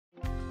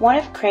One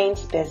of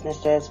Crane's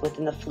businesses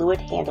within the fluid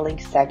handling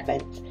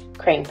segment,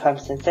 Crane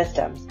Pumps and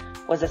Systems,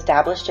 was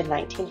established in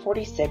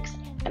 1946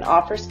 and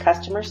offers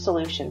customer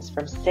solutions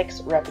from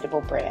 6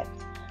 reputable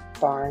brands: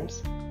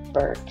 Barnes,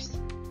 Burke's,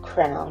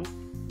 Crown,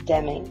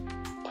 Deming,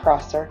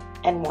 Prosser,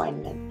 and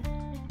Weinman.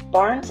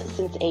 Barnes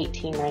since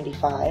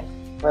 1895,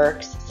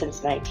 Burke's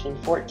since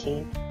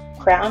 1914,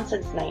 Crown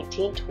since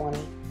 1920,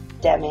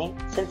 Deming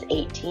since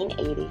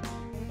 1880,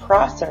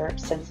 Prosser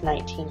since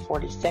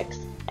 1946,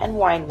 and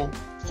Weinman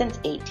since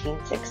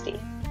 1860.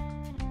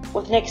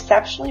 With an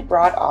exceptionally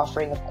broad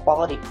offering of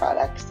quality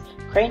products,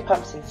 Crane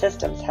Pumps and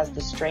Systems has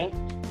the strength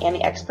and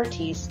the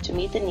expertise to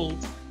meet the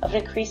needs of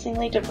an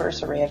increasingly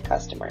diverse array of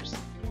customers.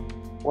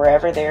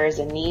 Wherever there is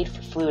a need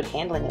for fluid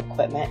handling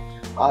equipment,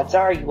 odds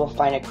are you will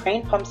find a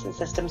Crane Pumps and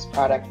Systems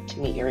product to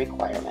meet your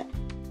requirement.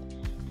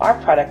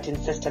 Our product and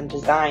system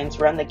designs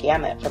run the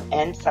gamut from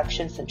end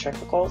suction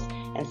centrifugals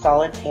and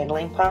solids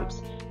handling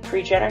pumps,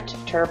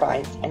 regenerative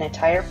turbines, and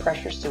entire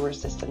pressure sewer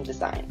system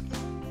designs.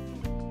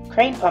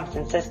 Crane Pumps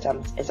and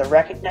Systems is a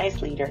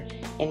recognized leader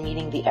in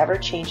meeting the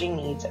ever-changing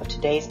needs of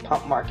today's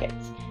pump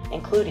markets,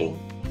 including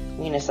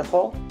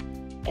municipal,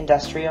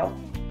 industrial,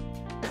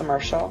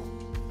 commercial,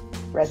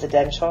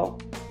 residential,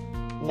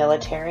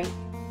 military,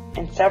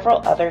 and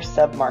several other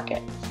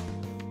sub-markets.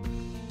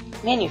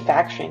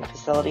 Manufacturing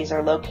facilities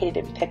are located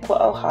in Piqua,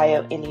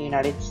 Ohio in the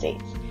United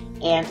States,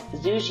 and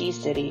Zhuji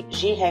City,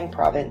 Zhejiang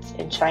Province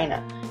in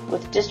China,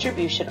 with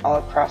distribution all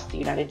across the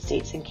United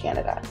States and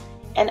Canada,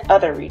 and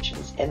other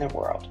regions in the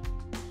world.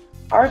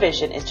 Our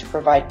vision is to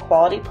provide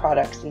quality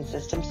products and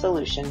system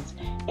solutions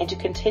and to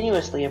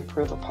continuously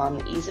improve upon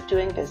the ease of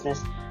doing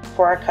business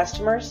for our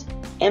customers,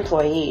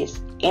 employees,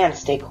 and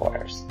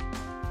stakeholders.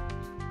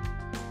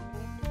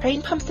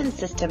 Crane Pumps and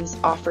Systems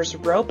offers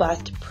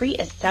robust,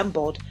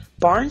 pre-assembled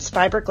Barnes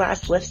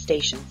fiberglass lift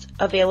stations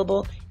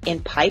available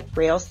in pipe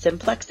rail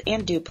simplex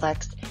and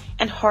duplex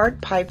and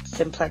hard piped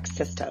simplex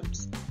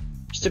systems.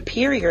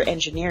 Superior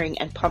engineering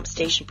and pump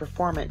station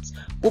performance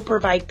will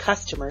provide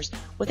customers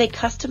with a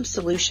custom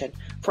solution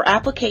for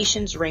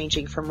applications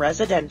ranging from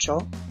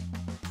residential,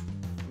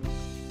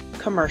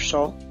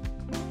 commercial,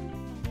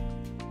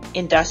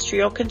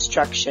 industrial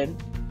construction,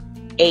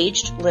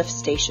 aged lift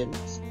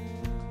stations,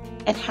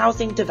 and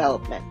housing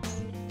developments.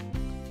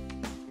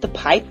 The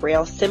pipe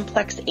rail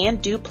simplex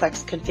and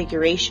duplex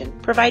configuration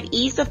provide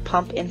ease of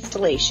pump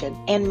installation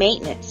and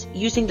maintenance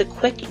using the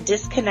quick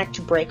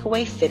disconnect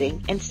breakaway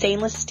fitting and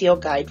stainless steel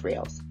guide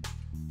rails.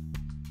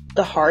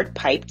 The hard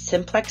piped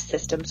simplex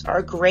systems are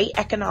a great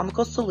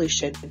economical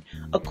solution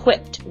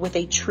equipped with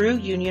a true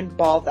union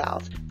ball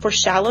valve for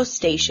shallow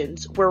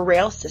stations where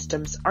rail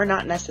systems are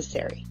not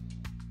necessary.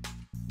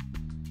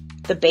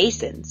 The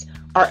basins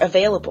are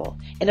available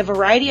in a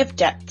variety of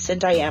depths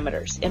and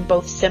diameters in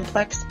both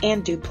simplex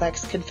and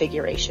duplex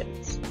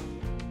configurations.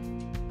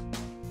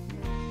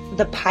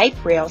 The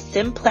pipe rail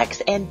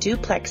simplex and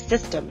duplex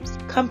systems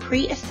come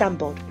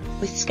pre-assembled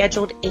with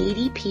scheduled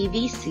 80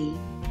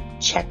 PVC,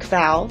 check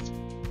valve,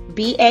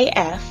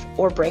 BAF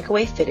or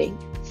breakaway fitting,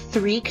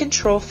 3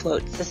 control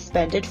floats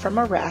suspended from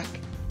a rack,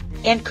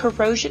 and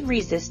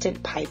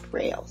corrosion-resistant pipe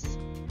rails.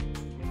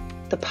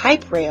 The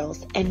pipe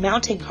rails and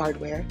mounting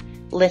hardware,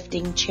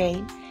 lifting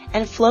chain,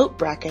 and float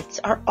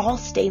brackets are all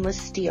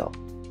stainless steel.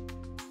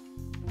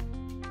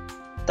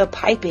 The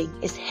piping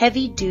is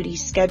heavy-duty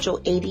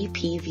Schedule 80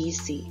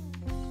 PVC.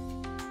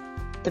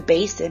 The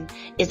basin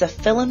is a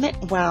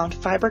filament-wound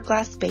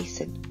fiberglass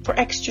basin for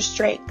extra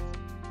strength.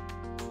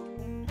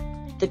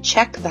 The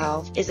check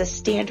valve is a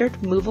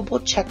standard movable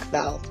check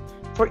valve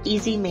for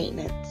easy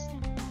maintenance.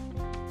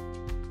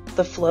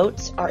 The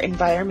floats are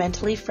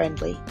environmentally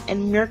friendly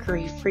and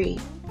mercury-free.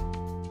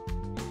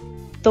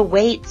 The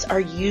weights are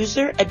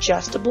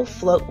user-adjustable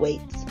float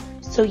weights,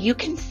 so you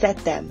can set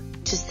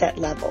them to set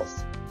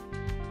levels.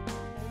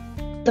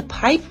 The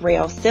pipe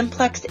rail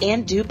simplex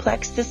and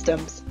duplex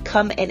systems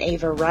come in a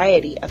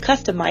variety of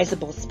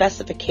customizable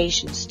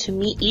specifications to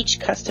meet each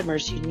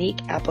customer's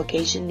unique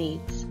application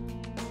needs.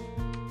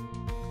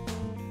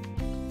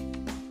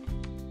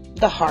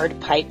 The hard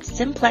piped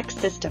simplex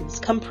systems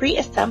come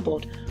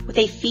pre-assembled with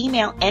a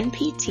female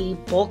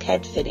NPT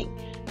bulkhead fitting,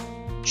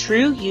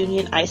 true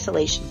union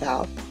isolation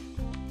valve,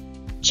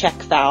 check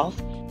valve,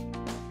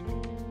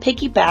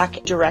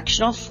 piggyback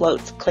directional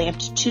floats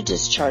clamped to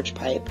discharge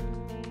pipe,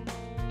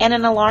 and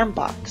an alarm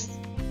box.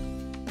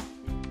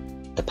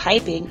 The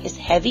piping is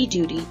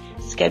heavy-duty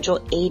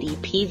Schedule 80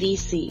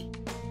 PVC.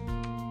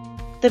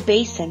 The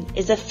basin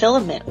is a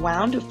filament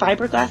wound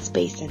fiberglass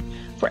basin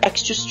for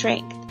extra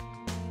strength.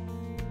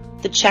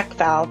 The check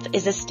valve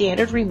is a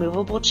standard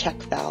removable check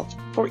valve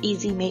for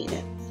easy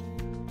maintenance.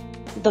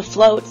 The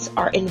floats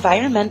are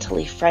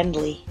environmentally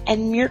friendly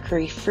and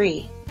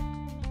mercury-free.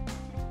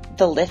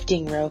 The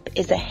lifting rope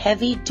is a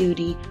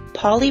heavy-duty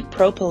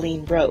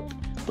polypropylene rope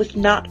with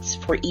knots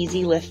for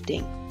easy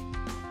lifting.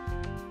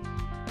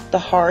 The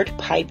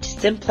hard-piped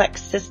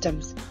simplex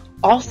systems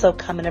also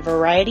come in a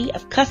variety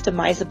of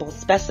customizable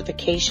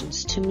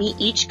specifications to meet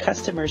each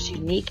customer's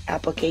unique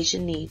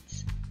application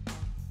needs.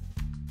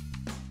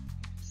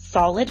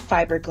 Solid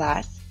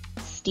fiberglass,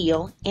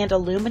 steel and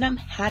aluminum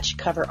hatch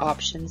cover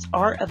options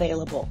are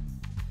available.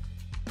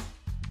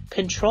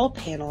 Control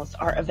panels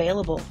are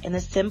available in the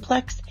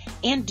simplex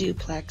and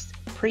duplex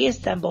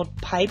pre-assembled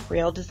pipe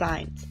rail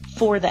designs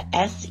for the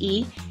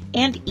SE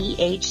and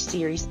EH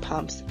series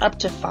pumps up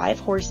to 5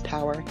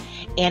 horsepower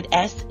and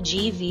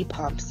SGV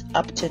pumps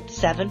up to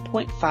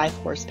 7.5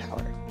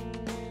 horsepower.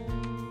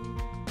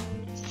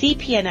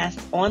 CP&S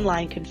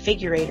online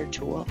configurator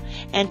tool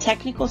and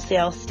technical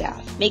sales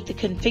staff make the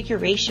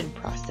configuration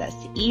process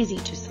easy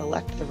to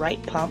select the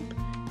right pump,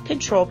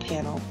 control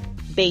panel,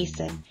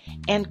 basin,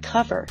 and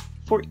cover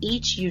for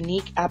each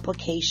unique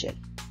application.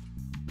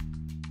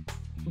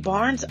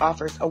 Barnes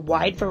offers a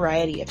wide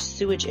variety of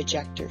sewage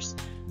ejectors,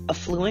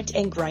 effluent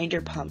and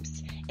grinder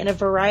pumps in a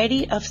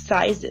variety of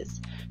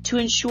sizes to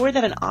ensure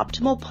that an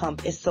optimal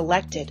pump is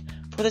selected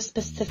for the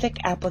specific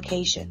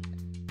application.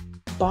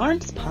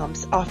 Barnes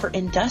pumps offer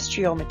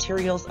industrial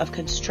materials of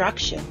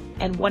construction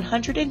and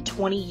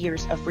 120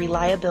 years of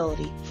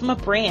reliability from a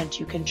brand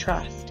you can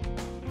trust.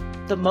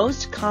 The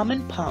most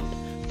common pump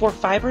for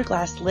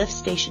fiberglass lift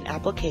station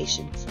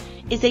applications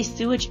is a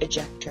sewage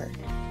ejector.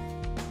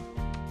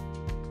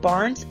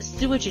 Barnes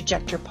sewage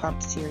ejector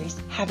pump series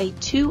have a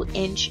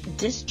 2-inch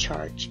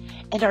discharge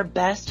and are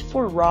best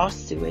for raw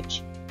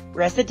sewage,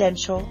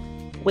 residential,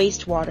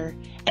 wastewater,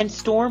 and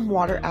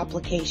stormwater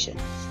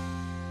applications.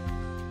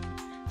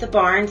 The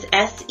Barnes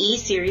SE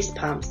series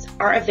pumps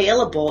are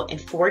available in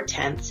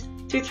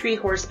 4/10 through 3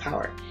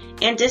 horsepower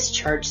and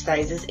discharge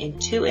sizes in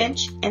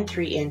 2-inch and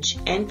 3-inch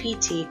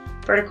NPT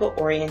vertical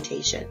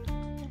orientation.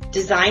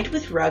 Designed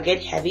with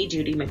rugged,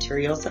 heavy-duty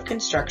materials of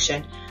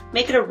construction,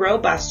 make it a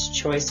robust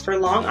choice for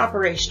long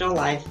operational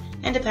life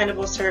and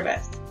dependable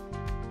service.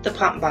 The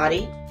pump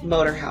body,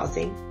 motor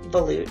housing,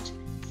 volute,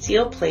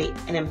 seal plate,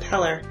 and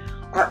impeller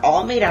are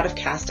all made out of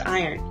cast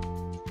iron.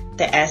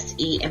 The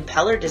SE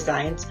impeller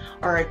designs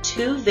are a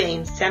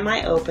 2-vane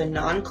semi-open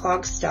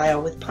non-clog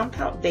style with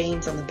pump-out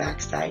vanes on the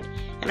backside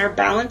and are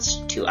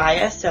balanced to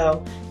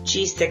ISO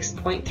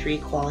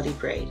G6.3 quality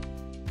grade.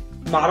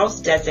 Models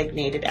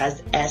designated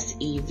as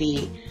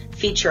SEV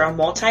feature a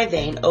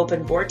multi-vane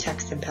open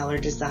vortex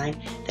impeller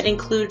design that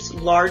includes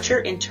larger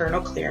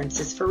internal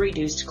clearances for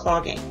reduced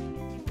clogging.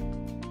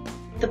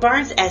 The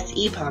Barnes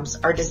SE pumps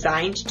are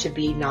designed to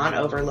be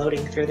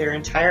non-overloading through their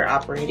entire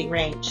operating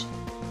range.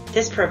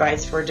 This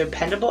provides for a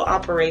dependable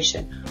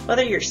operation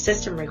whether your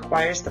system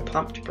requires the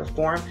pump to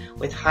perform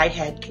with high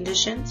head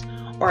conditions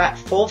or at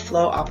full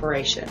flow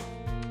operation.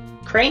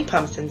 Crane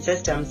Pumps and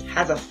Systems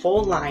has a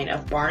full line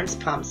of Barnes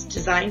pumps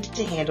designed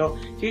to handle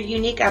your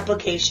unique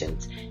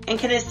applications and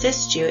can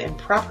assist you in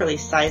properly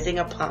sizing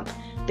a pump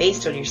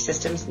based on your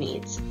system's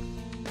needs.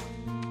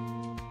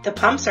 The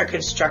pumps are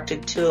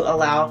constructed to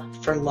allow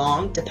for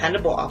long,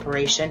 dependable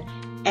operation,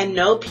 and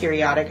no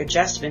periodic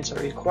adjustments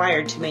are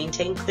required to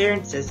maintain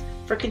clearances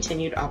for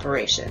continued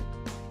operation.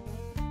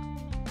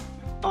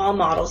 All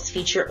models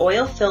feature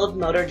oil-filled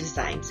motor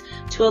designs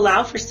to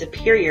allow for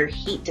superior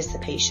heat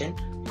dissipation,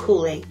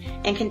 cooling,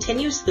 and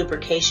continuous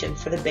lubrication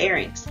for the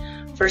bearings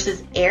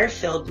versus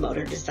air-filled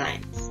motor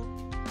designs.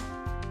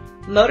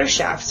 Motor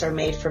shafts are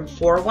made from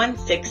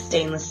 416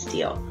 stainless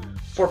steel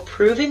for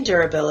proven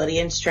durability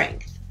and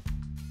strength.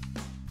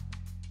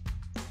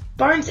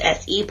 Barnes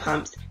SE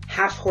pumps,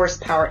 half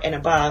horsepower and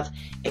above,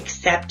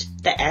 except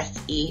the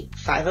SE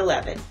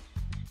 511,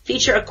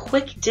 feature a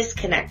quick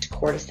disconnect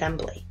cord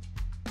assembly.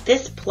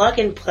 This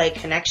plug-and-play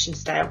connection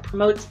style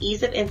promotes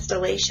ease of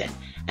installation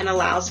and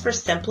allows for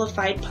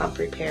simplified pump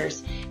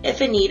repairs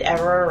if a need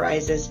ever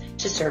arises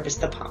to service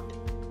the pump.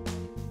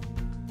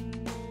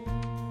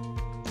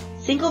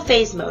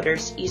 Single-phase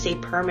motors use a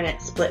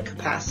permanent split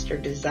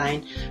capacitor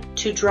design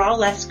to draw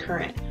less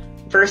current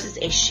versus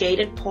a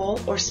shaded pole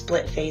or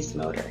split-phase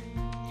motor.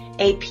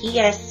 A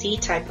PSC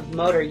type of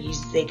motor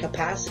uses a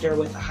capacitor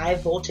with a high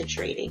voltage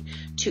rating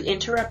to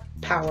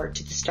interrupt power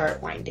to the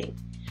start winding.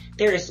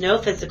 There is no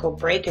physical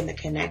break in the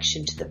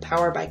connection to the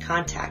power by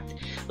contact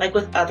like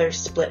with other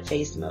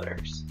split-phase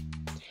motors.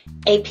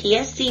 A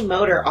PSC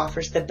motor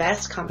offers the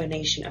best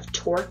combination of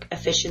torque,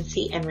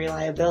 efficiency, and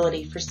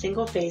reliability for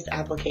single-phase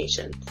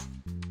applications.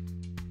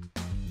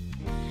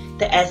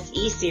 The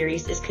SE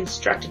series is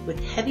constructed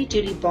with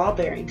heavy-duty ball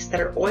bearings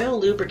that are oil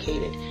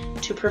lubricated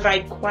to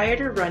provide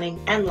quieter running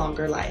and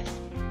longer life.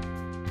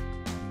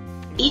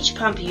 Each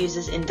pump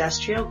uses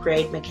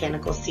industrial-grade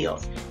mechanical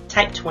seals,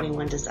 Type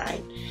 21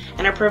 design,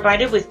 and are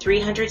provided with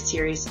 300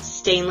 series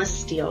stainless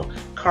steel,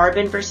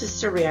 carbon versus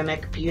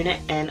ceramic unit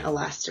and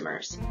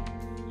elastomers.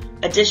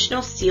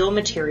 Additional seal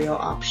material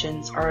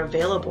options are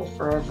available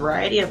for a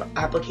variety of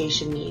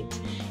application needs,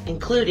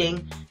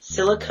 including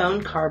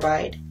silicone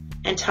carbide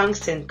and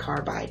tungsten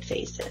carbide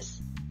phases.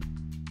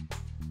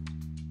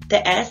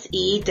 The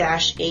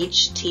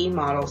SE-HT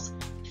models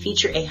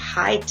feature a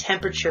high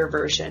temperature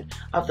version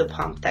of the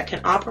pump that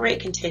can operate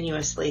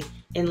continuously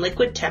in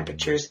liquid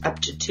temperatures up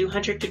to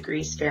 200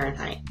 degrees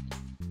Fahrenheit.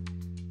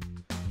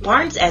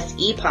 Barnes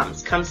SE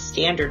pumps come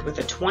standard with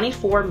a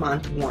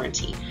 24-month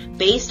warranty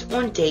based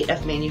on date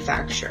of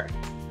manufacture.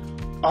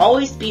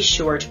 always be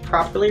sure to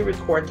properly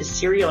record the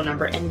serial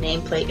number and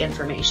nameplate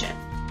information.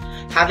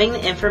 Having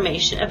the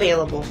information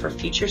available for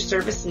future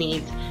service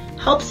needs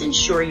helps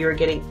ensure you are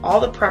getting all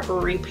the proper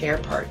repair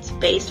parts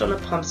based on the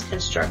pump's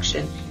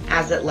construction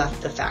as it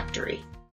left the factory.